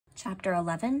Chapter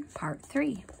 11, Part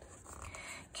 3.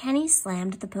 Kenny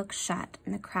slammed the book shut,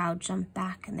 and the crowd jumped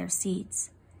back in their seats.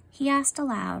 He asked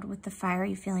aloud, with the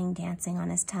fiery feeling dancing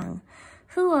on his tongue,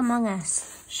 "Who among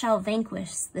us shall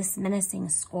vanquish this menacing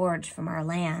scourge from our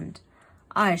land?"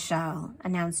 "I shall,"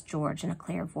 announced George in a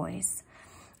clear voice.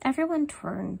 Everyone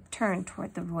turned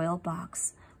toward the royal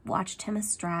box, watched him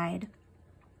astride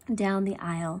down the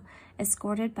aisle,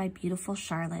 escorted by beautiful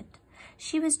Charlotte.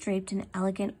 She was draped in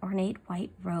elegant, ornate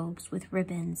white robes with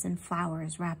ribbons and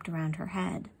flowers wrapped around her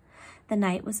head. The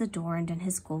knight was adorned in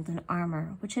his golden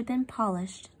armor, which had been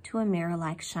polished to a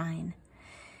mirror-like shine.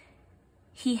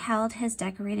 He held his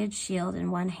decorated shield in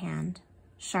one hand,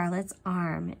 Charlotte's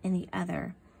arm in the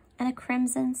other, and a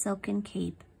crimson silken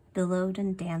cape billowed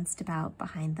and danced about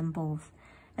behind them both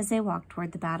as they walked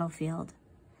toward the battlefield.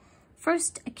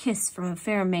 "First, a kiss from a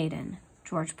fair maiden,"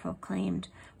 George proclaimed,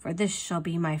 "for this shall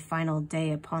be my final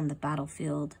day upon the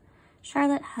battlefield."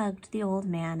 Charlotte hugged the old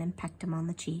man and pecked him on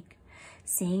the cheek.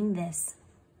 Saying this,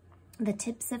 the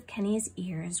tips of Kenny's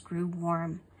ears grew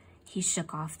warm. He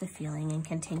shook off the feeling and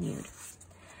continued,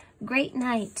 "Great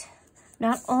knight,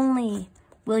 not only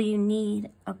will you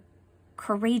need a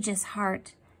courageous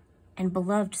heart and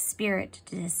beloved spirit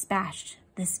to dispatch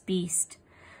this beast,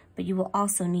 but you will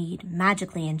also need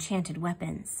magically enchanted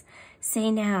weapons. Say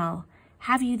now,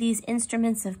 have you these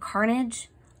instruments of carnage?"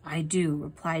 "I do,"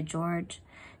 replied George,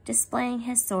 displaying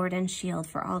his sword and shield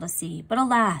for all to see. "But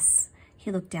alas,"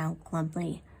 he looked down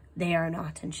glumly, "they are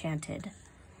not enchanted."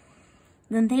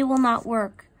 "Then they will not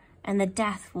work, and the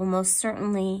death will most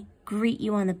certainly greet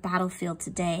you on the battlefield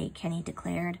today," Kenny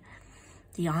declared.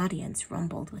 The audience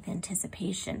rumbled with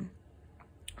anticipation.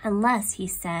 "Unless," he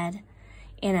said,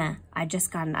 in a "I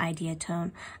just got an idea"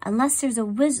 tone, "unless there's a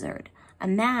wizard, a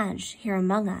mage here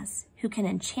among us who can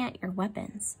enchant your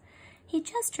weapons." He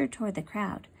gestured toward the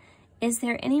crowd. "Is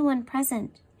there anyone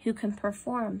present who can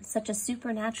perform such a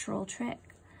supernatural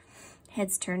trick?"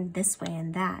 Heads turned this way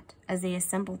and that as the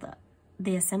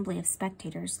assembly of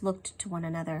spectators looked to one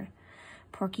another.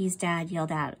 Porky's dad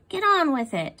yelled out, "Get on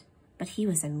with it!" but he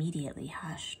was immediately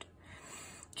hushed.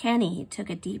 Kenny took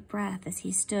a deep breath as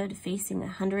he stood facing the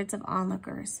hundreds of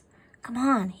onlookers. "Come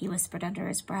on," he whispered under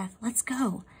his breath, "let's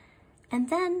go." And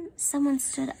then someone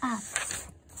stood up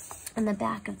in the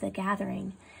back of the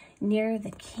gathering near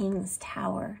the king's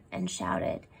tower and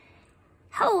shouted,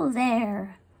 "Ho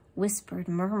there!" Whispered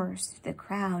murmurs through the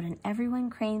crowd, and everyone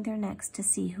craned their necks to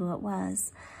see who it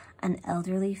was. An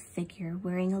elderly figure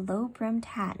wearing a low-brimmed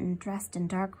hat and dressed in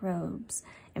dark robes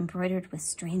embroidered with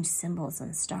strange symbols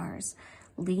and stars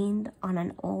leaned on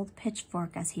an old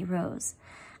pitchfork as he rose.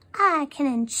 "I can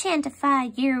enchantify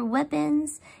your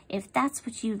weapons, if that's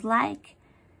what you'd like,"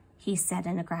 he said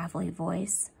in a gravelly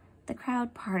voice. The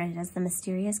crowd parted as the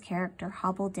mysterious character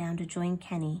hobbled down to join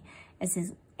Kenny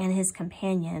and his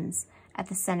companions at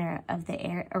the center of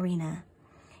the arena.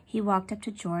 He walked up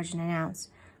to George and announced,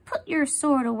 "Put your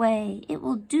sword away. It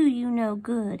will do you no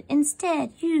good.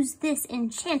 Instead, use this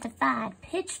enchantified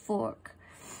pitchfork."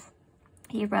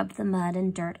 He rubbed the mud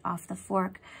and dirt off the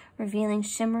fork, revealing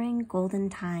shimmering golden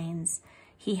tines.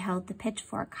 He held the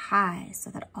pitchfork high so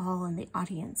that all in the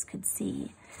audience could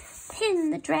see. "Pin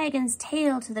the dragon's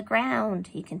tail to the ground,"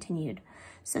 he continued,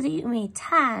 "so that you may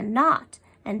tie a knot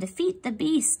and defeat the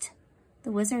beast."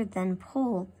 The wizard then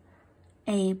pulled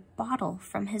a bottle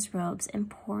from his robes and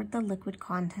poured the liquid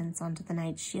contents onto the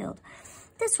knight's shield.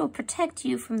 "This will protect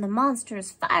you from the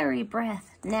monster's fiery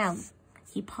breath. Now,"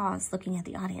 he paused, looking at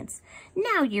the audience,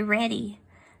 "now you're ready."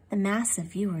 The mass of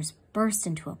viewers burst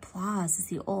into applause as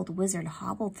the old wizard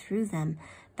hobbled through them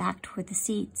back toward the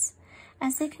seats.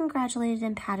 As they congratulated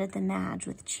and patted the mage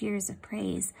with cheers of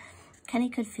praise, Kenny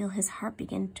could feel his heart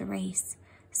begin to race.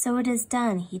 "So it is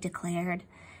done," he declared,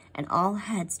 and all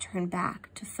heads turned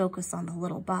back to focus on the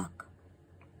little buck.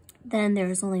 "Then there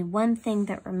is only one thing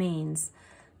that remains."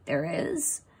 "There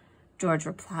is?" George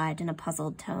replied in a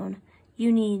puzzled tone.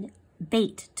 "You need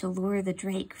bait to lure the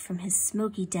drake from his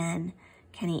smoky den,"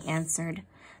 Kenny answered.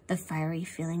 The fiery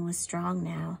feeling was strong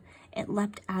now. It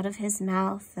leapt out of his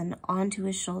mouth and onto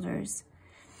his shoulders.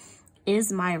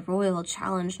 "Is my royal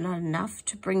challenge not enough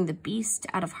to bring the beast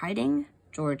out of hiding?"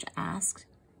 George asked.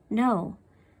 "No,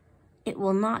 it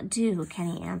will not do,"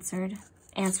 Kenny answered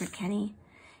Kenny.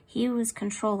 He was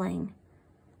controlling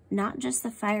not just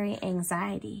the fiery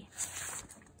anxiety,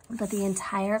 but the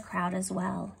entire crowd as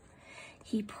well.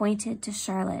 He pointed to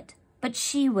Charlotte. "But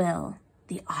she will,"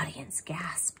 the audience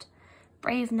gasped.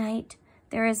 "Brave knight,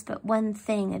 there is but one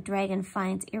thing a dragon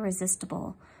finds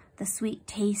irresistible, the sweet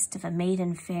taste of a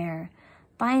maiden fair.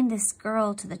 Bind this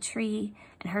girl to the tree,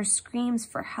 and her screams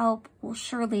for help will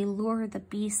surely lure the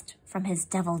beast from his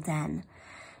devil den."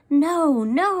 No,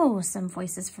 no, some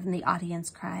voices from the audience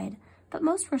cried, but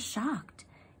most were shocked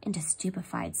into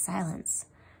stupefied silence.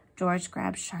 George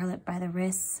grabbed Charlotte by the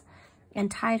wrists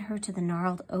and tied her to the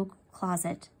gnarled oak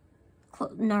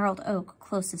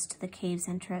closest to the cave's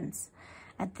entrance.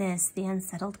 At this, the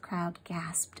unsettled crowd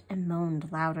gasped and moaned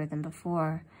louder than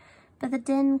before, but the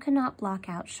din could not block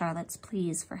out Charlotte's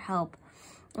pleas for help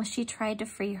as she tried to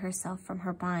free herself from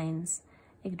her binds.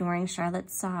 Ignoring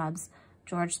Charlotte's sobs,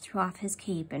 George threw off his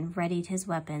cape and readied his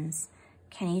weapons.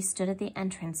 Kenny stood at the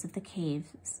entrance of the cave,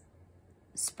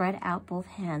 spread out both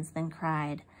hands, then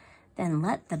cried, "Then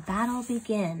let the battle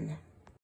begin."